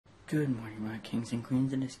Good morning, my kings and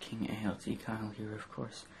queens. It is King ALT Kyle here, of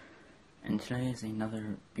course. And today is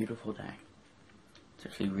another beautiful day. It's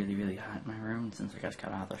actually really, really hot in my room, and since I just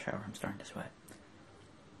got out of the shower, I'm starting to sweat.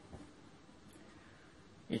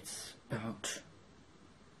 It's about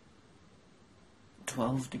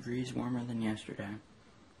 12 degrees warmer than yesterday.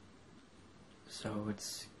 So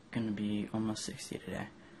it's gonna be almost 60 today.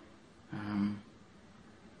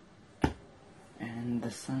 And the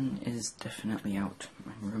sun is definitely out.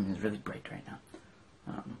 My room is really bright right now.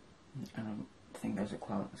 I don't think there's a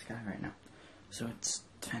cloud in the sky right now. So it's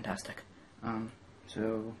fantastic.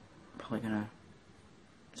 So it's probably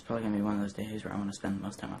gonna be one of those days where I want to spend the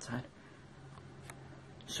most time outside.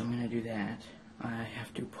 So I'm gonna do that. I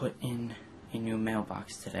have to put in a new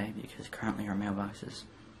mailbox today because currently our mailbox is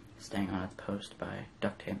staying on its post by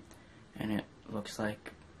duct tape, and it looks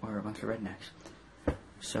like we're a bunch of rednecks.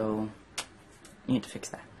 So need to fix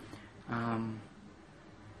that.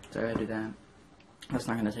 So I gotta do that. That's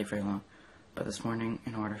not gonna take very long. But this morning,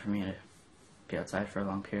 in order for me to be outside for a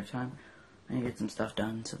long period of time, I need to get some stuff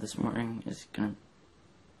done. So this morning is gonna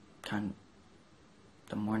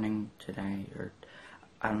the morning today, or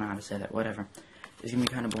I don't know how to say that, whatever. It's gonna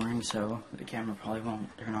be kind of boring, so the camera probably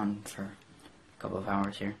won't turn on for a couple of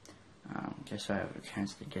hours here. Just so I have a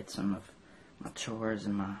chance to get some of my chores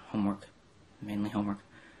and my homework, mainly homework,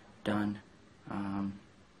 done.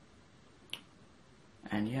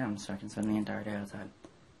 And yeah, so I can spend the entire day outside.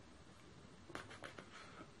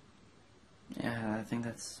 Yeah, I think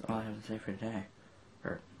that's all I have to say for today.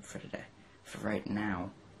 For right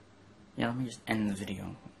now. Yeah, let me just end the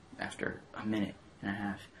video after a minute and a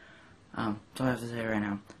half. That's all I have to say right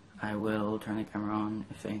now. I will turn the camera on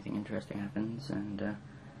if anything interesting happens, and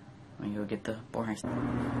let me go get the boring stuff.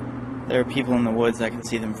 There are people in the woods, I can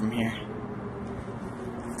see them from here.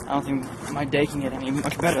 I don't think my day can get any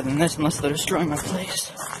much better than this unless they're destroying my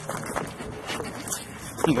place.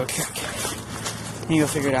 You go check. You go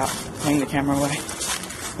figure it out. Hang the camera away.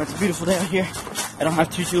 But it's a beautiful day out here. I don't have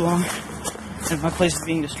too long. And my place is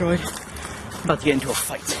being destroyed. I'm about to get into a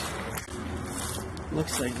fight.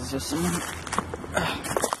 Looks like there's just someone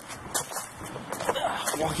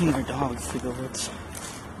walking their dog through the woods.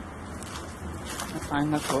 That's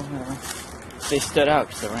fine, that's cool, whatever. They stood out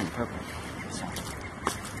because they're wearing purple.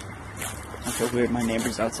 I feel weird, my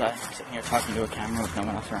neighbor's outside, I'm sitting here talking to a camera with no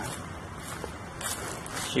one else around.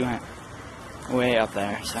 She went way up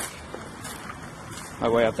there, so. By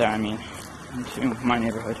way up there, I mean into my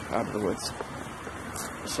neighborhood, out of the woods.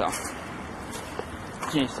 So.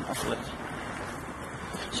 Jeez, that's lit.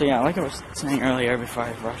 So yeah, like I was saying earlier before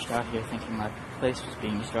I rushed out here thinking my place was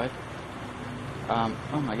being destroyed.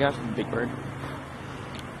 Oh my gosh, I'm a big bird.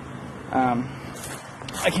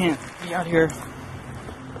 I can't be out here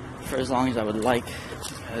for as long as I would like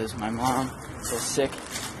because my mom is sick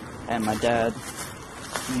and my dad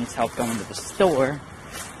needs help going to the store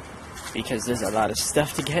because there's a lot of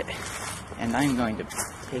stuff to get, and I'm going to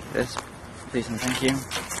take this, please and thank you.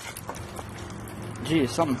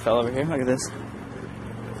 Geez, something fell over here, look at this.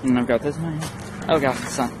 And I've got this in my hand. Oh gosh, the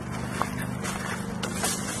sun.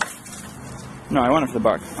 No, I went for the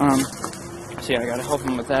bark. So yeah, I gotta help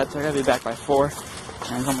him with that, so I gotta be back by 4, and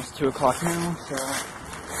it's almost 2 o'clock now, so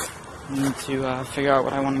I need to figure out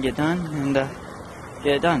what I want to get done, and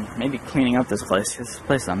get it done. Maybe cleaning up this place, because this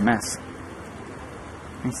place is a mess.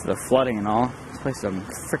 Thanks to the flooding and all, this place is a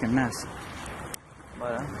freaking mess.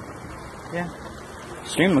 But, yeah. The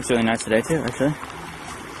stream looks really nice today, too, actually.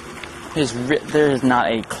 There is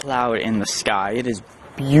not a cloud in the sky. It is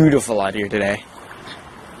beautiful out here today.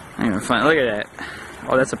 I'm even fun. Look at that.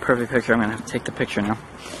 Oh, that's a perfect picture. I'm going to have to take the picture now.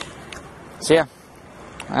 So, yeah.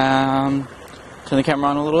 Turn the camera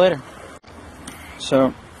on a little later.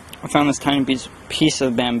 So, I found this tiny piece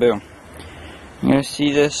of bamboo. You guys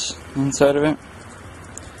see this inside of it?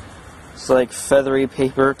 It's like feathery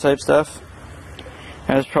paper type stuff.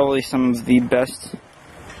 It has probably some of the best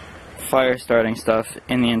fire starting stuff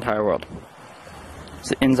in the entire world. It's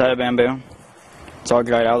the inside of bamboo. It's all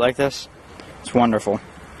dried out like this. It's wonderful.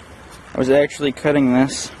 I was actually cutting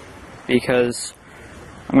this because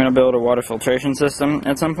I'm going to build a water filtration system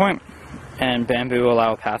at some point, and bamboo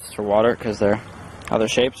allow paths for water because they're how they're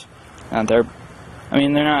shaped, and they're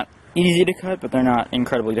not easy to cut, but they're not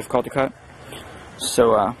incredibly difficult to cut.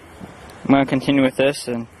 So I'm going to continue with this,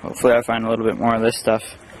 and hopefully I find a little bit more of this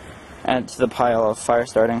stuff, add to the pile of fire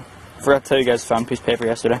starting. I forgot to tell you guys, I found a piece of paper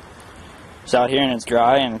yesterday. It's out here and it's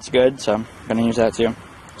dry and it's good, so I'm going to use that too.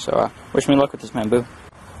 So wish me luck with this bamboo.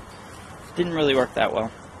 Didn't really work that well,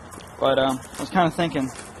 but I was kind of thinking,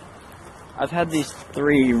 I've had these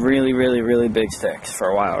 3 really big sticks for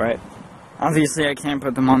a while, right? Obviously I can't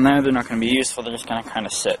put them on there, they're not going to be useful, they're just going to kind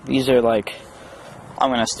of sit. These are like, I'm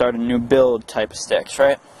going to start a new build type of sticks,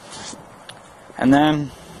 right? And then,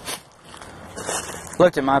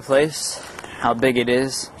 looked at my place, how big it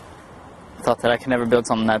is, thought that I could never build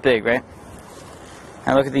something that big, right?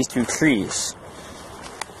 And look at these two trees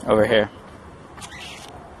over here.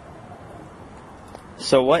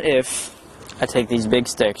 So what if I take these big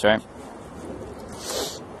sticks, right?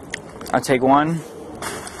 I take one,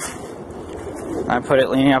 I put it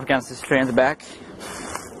leaning up against this tree in the back.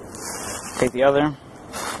 Take the other,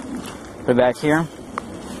 put it back here.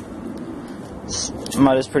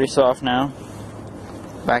 Mud is pretty soft now.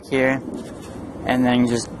 Back here, and then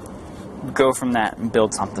just go from that and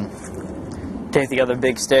build something. Take the other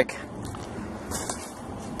big stick,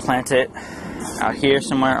 plant it out here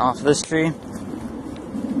somewhere off this tree,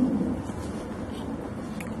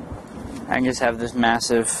 and just have this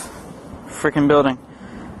massive freaking building.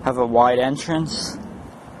 Have a wide entrance,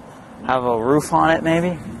 have a roof on it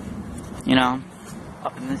maybe, you know,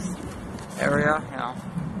 up in this area, you know,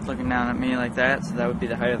 looking down at me like that, so that would be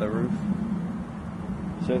the height of the roof.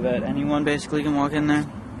 So that anyone basically can walk in there.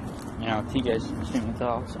 You know, TJ's extremely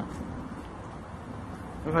tall, so.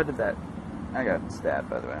 What if I did that? I got stabbed,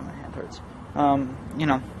 by the way, my hand hurts. You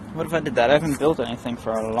know, what if I did that? I haven't built anything for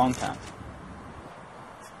a long time.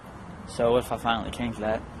 So what if I finally change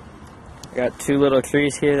that? I got two little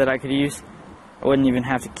trees here that I could use. I wouldn't even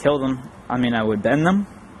have to kill them. I mean, I would bend them,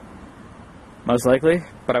 most likely,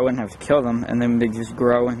 but I wouldn't have to kill them, and then they just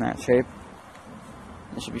grow in that shape.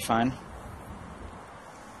 It should be fine.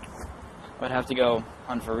 I'd have to go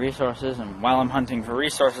hunt for resources, and while I'm hunting for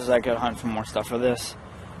resources, I could hunt for more stuff for this.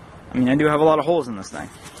 I mean, I do have a lot of holes in this thing.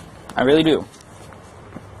 I really do.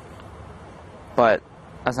 But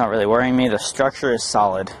that's not really worrying me. The structure is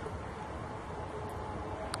solid.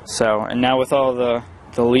 So, and now with all the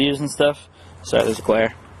leaves and stuff, sorry, there's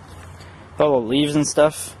glare. With all the leaves and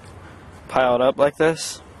stuff piled up like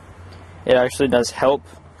this, it actually does help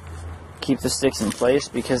keep the sticks in place,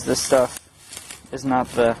 because this stuff is not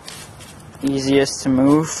the easiest to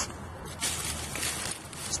move,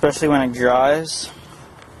 especially when it dries.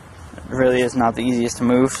 It really is not the easiest to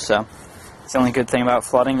move, so it's the only good thing about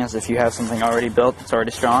flooding is if you have something already built that's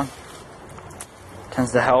already strong.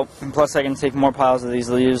 Tends to help, and plus I can take more piles of these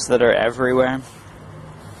leaves that are everywhere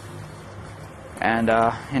and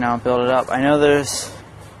you know, build it up. I know there's,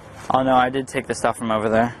 oh no, I did take the stuff from over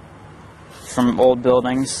there, from old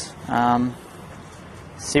buildings.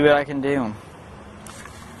 See what I can do.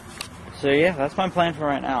 So yeah, that's my plan for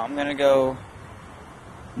right now. I'm gonna go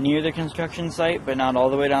near the construction site, but not all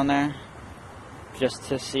the way down there, just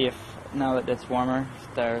to see if, now that it's warmer,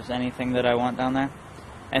 if there's anything that I want down there.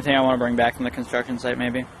 Anything I want to bring back from the construction site,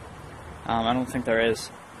 maybe. I don't think there is.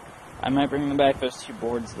 I might bring them back, those two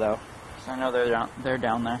boards, though, because I know they're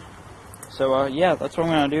down there. So, yeah, that's what I'm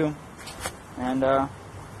going to do. And,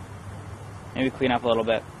 maybe clean up a little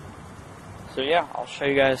bit. So, yeah, I'll show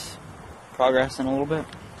you guys progress in a little bit.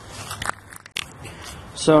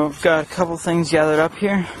 So, I've got a couple things gathered up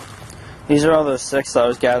here. These are all those sticks that I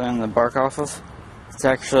was gathering the bark off of. It's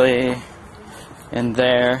actually in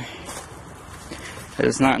there.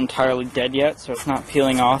 It's not entirely dead yet, so it's not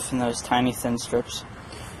peeling off in those tiny thin strips.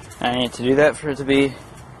 And I need to do that for it to be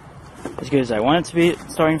as good as I want it to be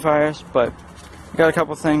starting fires, but I got a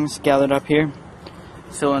couple things gathered up here.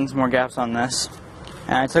 Fill in some more gaps on this.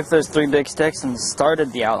 And I took those three big sticks and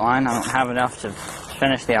started the outline. I don't have enough to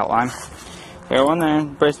finish the outline. There one there,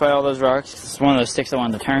 braced by all those rocks. It's one of those sticks I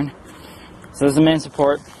wanted to turn. So there's the main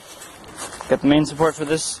support. Got the main support for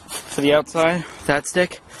this, for the outside, that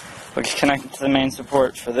stick, which is connected to the main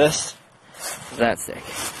support for this, that stick.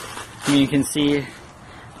 I mean, you can see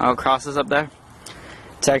how it crosses up there.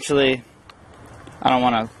 It's actually, I don't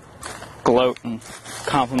want to gloat and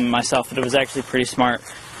compliment myself, but it was actually pretty smart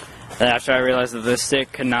that after I realized that this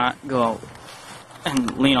stick could not go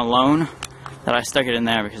and lean alone, that I stuck it in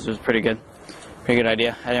there because it was pretty good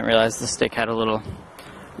idea. I didn't realize the stick had a little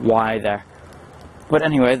Y there. But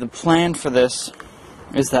anyway, the plan for this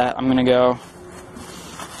is that I'm going to go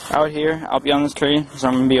out here, I'll be on this tree, so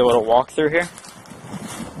I'm going to be able to walk through here.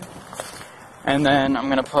 And then I'm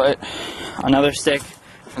going to put another stick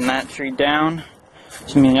from that tree down,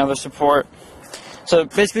 to me another support. So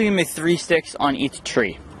basically going to be 3 sticks on each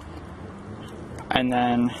tree. And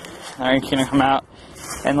then they're going to come out,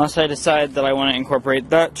 unless I decide that I want to incorporate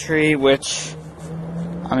that tree, which,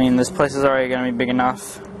 I mean, this place is already going to be big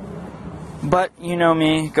enough. But, you know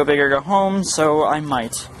me, go big or go home, so I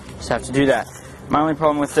might just have to do that. My only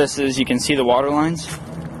problem with this is you can see the water lines.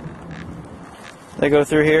 They go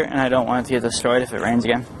through here, and I don't want it to get destroyed if it rains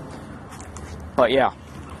again. But yeah,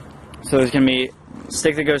 So there's going to be a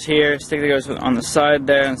stick that goes here, a stick that goes on the side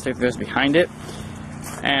there, and a stick that goes behind it.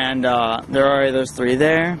 And there are already those 3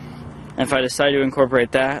 there. And if I decide to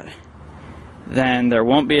incorporate that, then there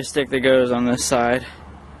won't be a stick that goes on this side.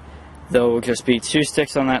 There will just be 2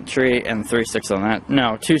 sticks on that tree and 3 sticks on that.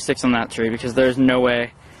 No, 2 sticks on that tree, because there's no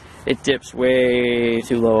way. It dips way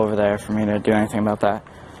too low over there for me to do anything about that.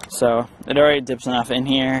 So it already dips enough in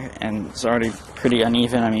here, and it's already pretty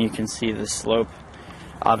uneven. I mean, you can see the slope.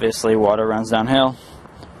 Obviously, water runs downhill.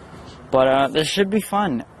 But this should be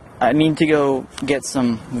fun. I need to go get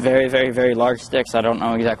some very, very, very large sticks. I don't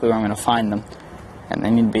know exactly where I'm going to find them. And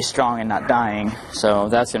they need to be strong and not dying. So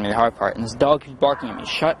that's going to be the hard part. And this dog keeps barking at me.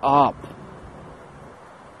 Shut up.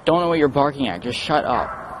 Don't know what you're barking at. Just shut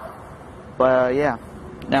up. But yeah.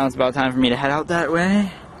 Now it's about time for me to head out that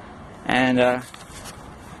way. And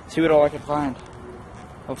see what all I can find.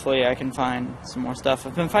 Hopefully I can find some more stuff.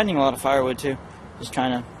 I've been finding a lot of firewood too. Just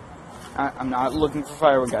kind of... I'm not looking for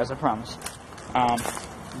firewood, guys. I promise.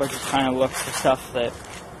 But just kind of look for stuff that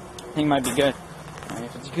I think might be good. And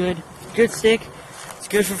if it's good stick, it's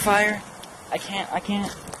good for fire. I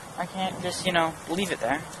can't just, you know, leave it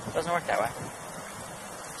there. It doesn't work that way.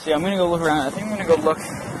 So yeah, I'm gonna go look around. I think I'm gonna go look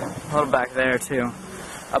a little back there too,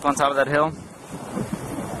 up on top of that hill.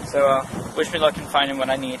 So wish me luck in finding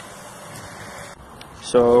what I need.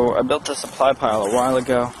 So I built a supply pile a while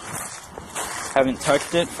ago. Haven't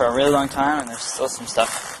touched it for a really long time, and there's still some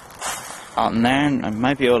stuff out in there, and I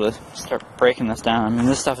might be able to start breaking this down. I mean,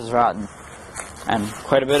 this stuff is rotten, and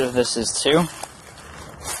quite a bit of this is too,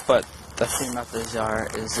 but the thing about this jar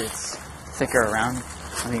is it's thicker around.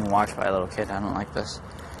 I'm being watched by a little kid. I don't like this.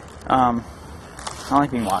 I don't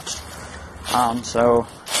like being watched. So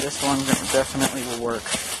this one definitely will work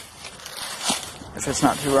if it's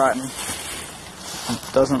not too rotten.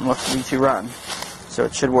 It doesn't look to be too rotten, so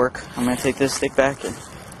it should work. I'm going to take this stick back and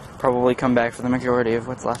probably come back for the majority of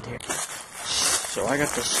what's left here. So I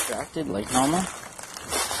got distracted like normal,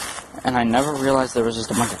 and I never realized there was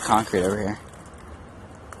just a bunch of concrete over here.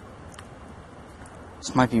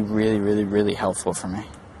 This might be really, really, really helpful for me.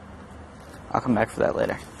 I'll come back for that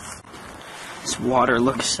later. This water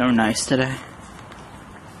looks so nice today.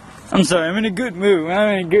 I'm sorry, I'm in a good mood. When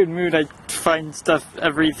I'm in a good mood, I find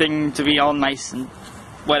everything to be all nice and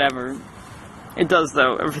whatever. It does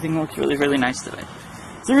though, everything looks really, really nice today.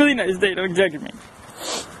 It's a really nice day, don't judge me.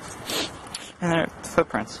 And there are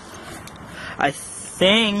footprints. I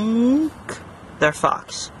think they're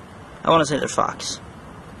fox. I want to say they're fox.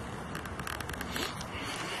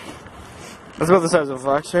 That's about the size of a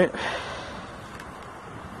fox, right?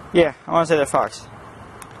 Yeah, I want to say they're fox.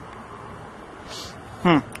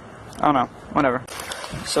 I don't know. Whatever.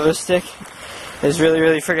 So this stick is really,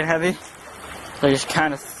 really freaking heavy. So I just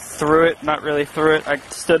kind of threw it, not really threw it. I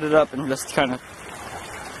stood it up and just kind of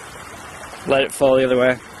let it fall the other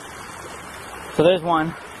way. So there's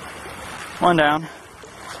one down,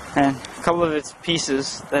 and a couple of its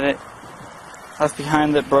pieces that it left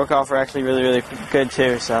behind that broke off are actually really, really good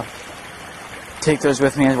too, so take those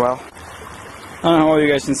with me as well. I don't know if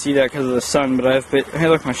you guys can see that because of the sun, but hey,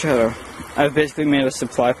 look, my shadow. I've basically made a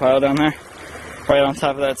supply pile down there, right on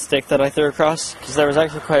top of that stick that I threw across, because there was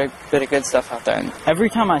actually quite a bit of good stuff out there, and every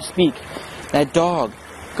time I speak, that dog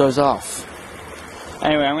goes off.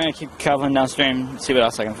 Anyway, I'm going to keep traveling downstream and see what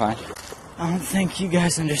else I can find. I don't think you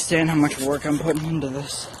guys understand how much work I'm putting into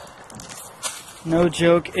this. No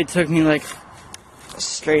joke, it took me like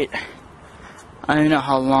straight, I don't even know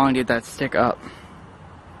how long did that stick up.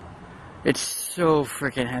 It's so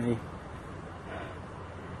freaking heavy.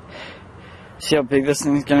 See how big this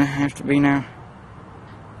thing's gonna have to be now?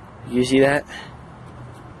 You see that?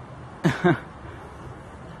 I'm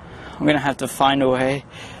gonna have to find a way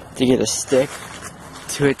to get a stick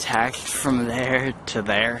to attach from there to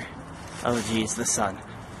there. Oh geez, the sun.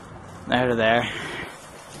 There to there.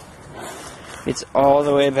 It's all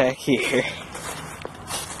the way back here.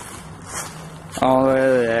 All the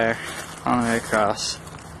way there. All the way across.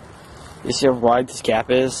 You see how wide this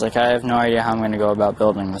gap is? Like, I have no idea how I'm going to go about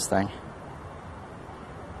building this thing.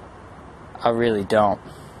 I really don't.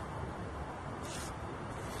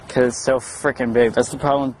 Because it's so freaking big. That's the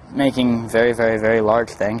problem with making very, very, very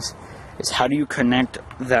large things. Is how do you connect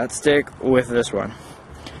that stick with this one?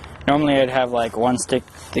 Normally I'd have like one stick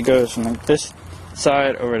that goes from like this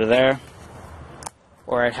side over to there.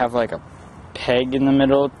 Or I'd have like a peg in the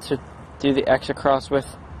middle to do the X across with.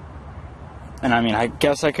 And I mean, I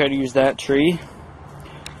guess I could use that tree,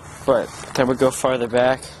 but that would go farther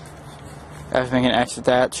back. I have to make an X with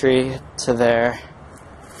that tree to there,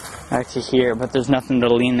 back to here, but there's nothing to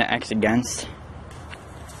lean the X against.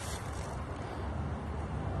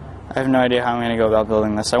 I have no idea how I'm going to go about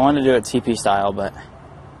building this. I wanted to do it TP style, but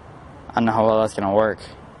I don't know how well that's going to work.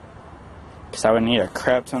 Because I would need a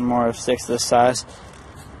crap ton more of sticks this size.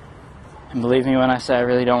 And believe me when I say I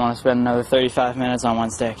really don't want to spend another 35 minutes on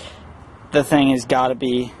one stick. The thing has got to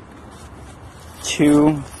be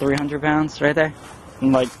 300 pounds right there.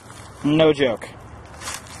 Like, no joke.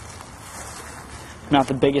 Not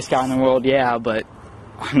the biggest guy in the world, yeah, but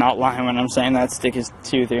I'm not lying when I'm saying that stick is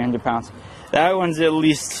 300 pounds. That one's at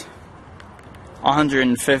least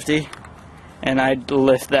 150, and I'd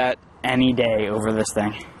lift that any day over this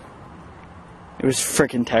thing. It was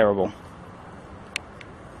freaking terrible.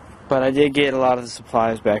 But I did get a lot of the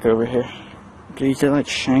supplies back over here. Geez, they like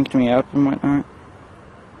shanked me up and whatnot.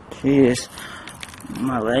 Jeez.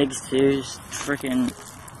 My legs too, just freaking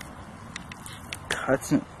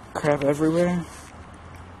cuts and crap everywhere.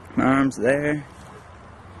 My arms there.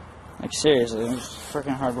 Like seriously, it was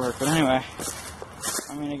freaking hard work. But anyway,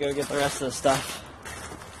 I'm gonna go get the rest of the stuff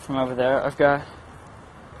from over there. I've got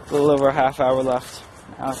a little over a half hour left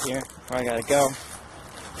out here before I gotta go.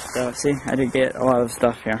 So see, I did get a lot of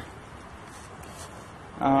stuff here.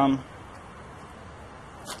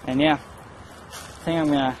 And yeah, I think I'm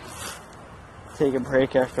gonna take a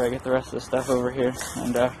break after I get the rest of the stuff over here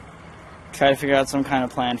and try to figure out some kind of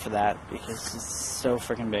plan for that, because it's so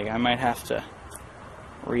freaking big. I might have to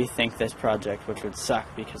rethink this project, which would suck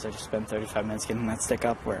because I just spent 35 minutes getting that stick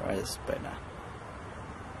up where it was, but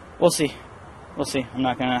we'll see. We'll see. I'm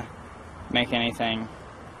not gonna make anything,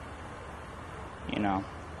 you know,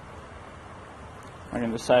 I'm not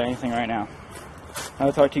gonna decide anything right now.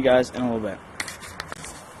 I'll talk to you guys in a little bit.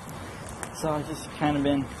 So I've just kind of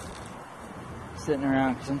been sitting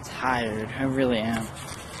around because I'm tired. I really am.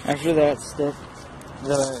 After that stick,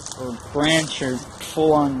 or branch, or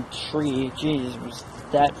full-on tree, jeez, it was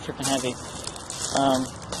that freaking heavy.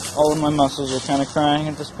 All of my muscles are kind of crying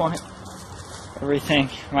at this point. Everything,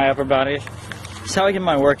 my upper body. It's how I get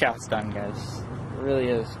my workouts done, guys. It really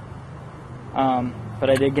is. But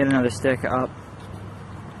I did get another stick up.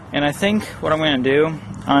 And I think what I'm going to do,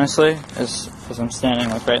 honestly, is, because I'm standing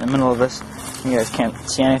like right in the middle of this, you guys can't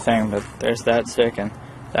see anything, but there's that stick and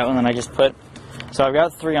that one that I just put. So I've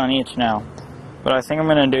got 3 on each now. What I think I'm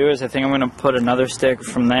going to do is I think I'm going to put another stick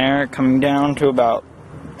from there coming down to about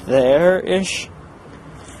there-ish,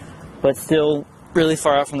 but still really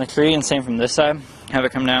far out from the tree, and same from this side. Have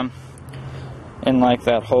it come down in like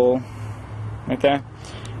that hole right there.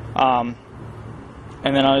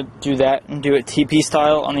 And then I'll do that and do it TP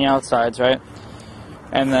style on the outsides, right?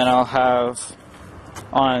 And then I'll have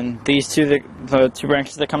on these two, the 2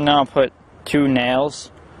 branches that come down, I'll put 2 nails,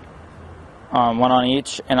 one on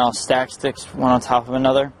each, and I'll stack sticks one on top of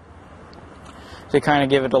another to kind of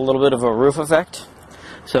give it a little bit of a roof effect.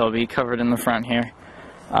 So it'll be covered in the front here.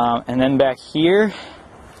 And then back here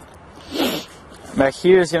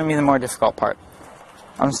is going to be the more difficult part.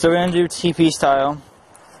 I'm still going to do TP style.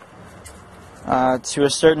 To a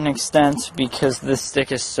certain extent, because this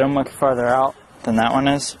stick is so much farther out than that one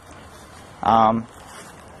is.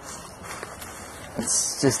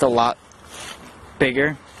 It's just a lot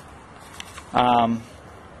bigger. So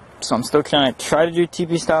I'm still going to try to do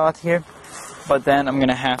TP style out here, but then I'm going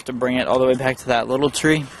to have to bring it all the way back to that little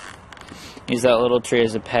tree. Use that little tree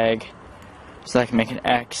as a peg, so I can make an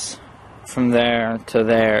X from there to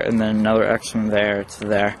there, and then another X from there to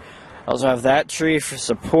there. I also have that tree for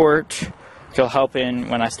support, which will help in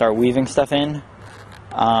when I start weaving stuff in.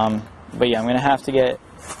 But yeah, I'm going to have to get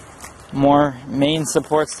more main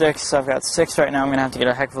support sticks. So I've got 6 right now. I'm going to have to get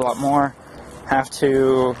a heck of a lot more. Have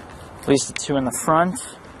to, at least the 2 in the front.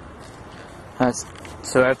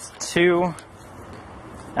 So that's 2.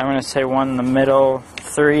 I'm going to say 1 in the middle.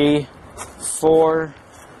 3, 4,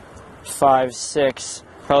 5, 6.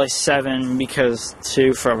 Probably 7 because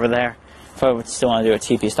 2 for over there. If I would still want to do a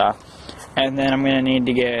TP style. And then I'm going to need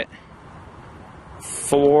to get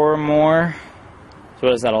 4 more, so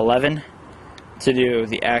what is that, 11, to do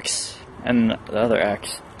the X and the other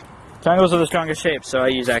X. Triangles are the strongest shape, so I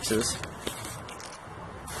use X's.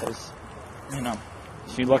 Because, you know,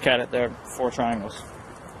 if you look at it, they're 4 triangles.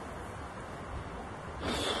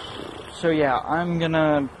 So yeah, I'm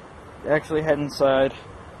gonna actually head inside.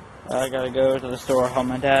 I gotta go to the store, help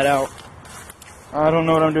my dad out. I don't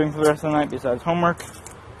know what I'm doing for the rest of the night besides homework,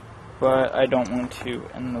 but I don't want to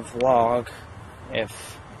end the vlog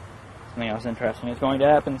if something else interesting is going to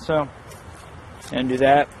happen, so I'm going to do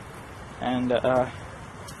that, and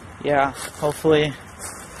yeah, hopefully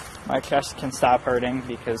my chest can stop hurting,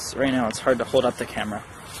 because right now it's hard to hold up the camera.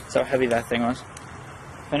 That's how heavy that thing was.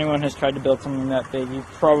 If anyone has tried to build something that big, you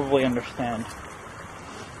probably understand.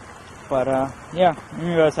 But yeah, I'm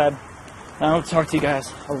going to go outside, I'll talk to you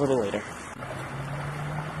guys a little later.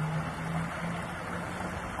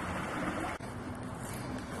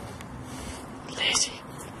 Lazy.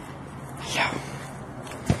 Hello.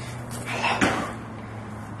 Hello.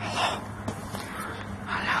 Hello.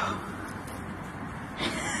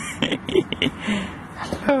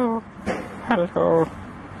 Hello. Hello.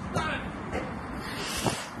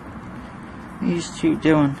 What are these two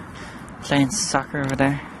doing? Playing soccer over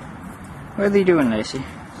there. What are they doing, Lacey?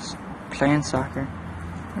 Just playing soccer.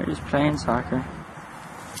 They're just playing soccer.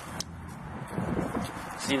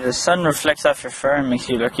 See, the sun reflects off your fur and makes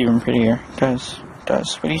you look even prettier. It does. It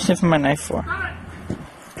does. What are you sniffing my knife for?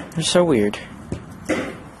 You're so weird.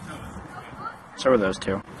 So are those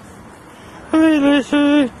two. Hey,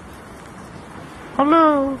 Lacey!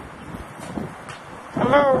 Hello!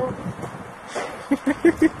 Hello!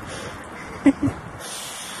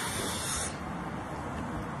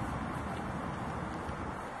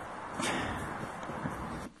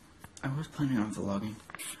 I was planning on vlogging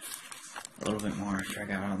a little bit more after I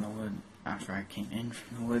got out in the wood, after I came in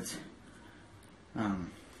from the woods.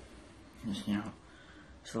 Just, you know,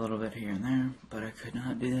 just a little bit here and there, but I could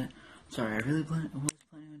not do that. Sorry, I really was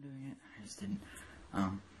planning on doing it, I just didn't.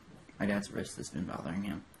 My dad's wrist has been bothering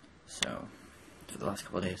him, so, for the last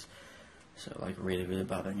couple of days. So, like, really, really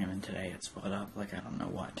bothering him, and today it swelled up, like, I don't know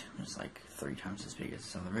what. It was, like, 3 times as big as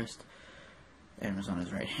his other wrist, and it was on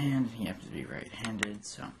his right hand, and he happens to be right-handed,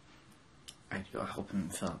 so I had to go help him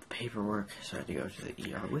fill out the paperwork, so I had to go to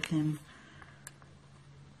the ER with him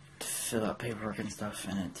to fill out paperwork and stuff,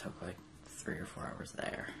 and it took, like, 3 or 4 hours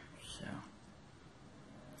there, so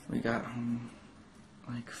we got home,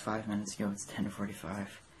 like, 5 minutes ago. It's 10:45,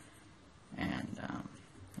 and,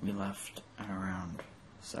 we left at around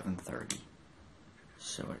 7:30,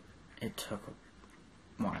 so it took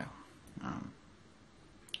a while.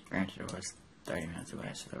 Granted, it was 30 minutes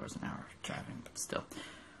away, so there was an hour driving, but still,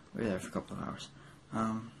 we were there for a couple of hours.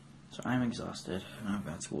 So I'm exhausted, and I've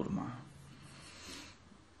got school tomorrow.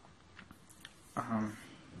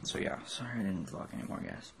 So yeah, sorry I didn't vlog anymore,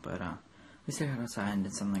 guys, but, at least I got outside and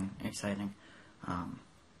did something exciting.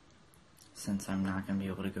 Since I'm not gonna be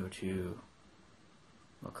able to go to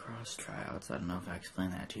lacrosse tryouts, I don't know if I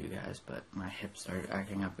explained that to you guys, but my hip started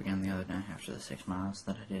acting up again the other day after the 6 miles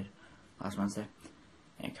that I did last Wednesday,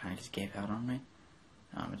 and it kind of just gave out on me.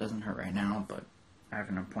 It doesn't hurt right now, but I have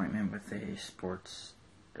an appointment with a sports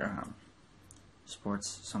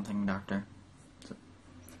something doctor. It's an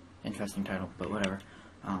interesting title, but whatever,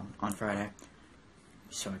 on Friday,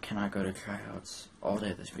 so I cannot go to tryouts all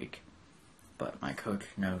day this week, but my coach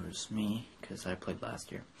knows me, because I played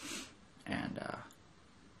last year, and,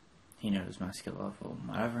 he knows my skill level,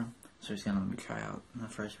 whatever, so he's gonna let me try out in the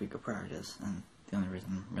first week of practice, and the only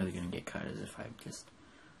reason I'm really gonna get cut is if I just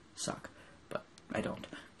suck, but I don't,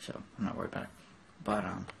 so I'm not worried about it. But,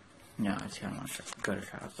 no, I just kinda want to go to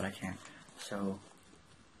tryouts, but I can't. So,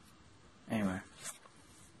 anyway,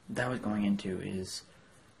 that was going into is,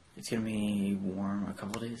 it's gonna be warm a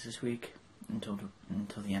couple days this week, until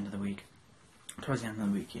the end of the week. Towards the end of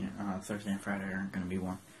the week, you know, Thursday and Friday aren't gonna be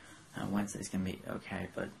warm. Wednesday's gonna be okay,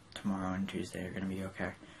 but tomorrow and Tuesday are gonna be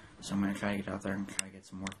okay. So I'm gonna try to get out there and try to get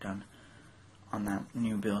some work done on that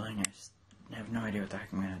new building. I just have no idea what the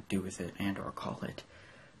heck I'm gonna do with it and or call it.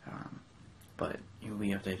 But you'll be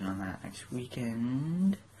updated on that next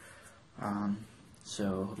weekend.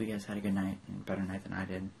 So hope you guys had a good night, and a better night than I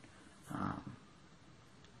did.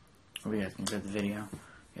 Hope you guys enjoyed the video.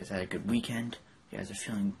 You guys had a good weekend. You guys are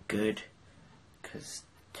feeling good, because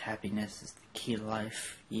happiness is the key to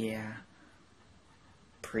life. Yeah.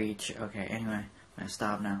 Preach. Okay, anyway, I'm gonna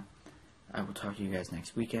stop now. I will talk to you guys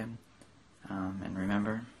next weekend. And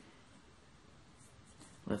remember,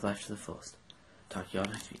 live life to the fullest. Talk to y'all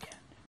next weekend.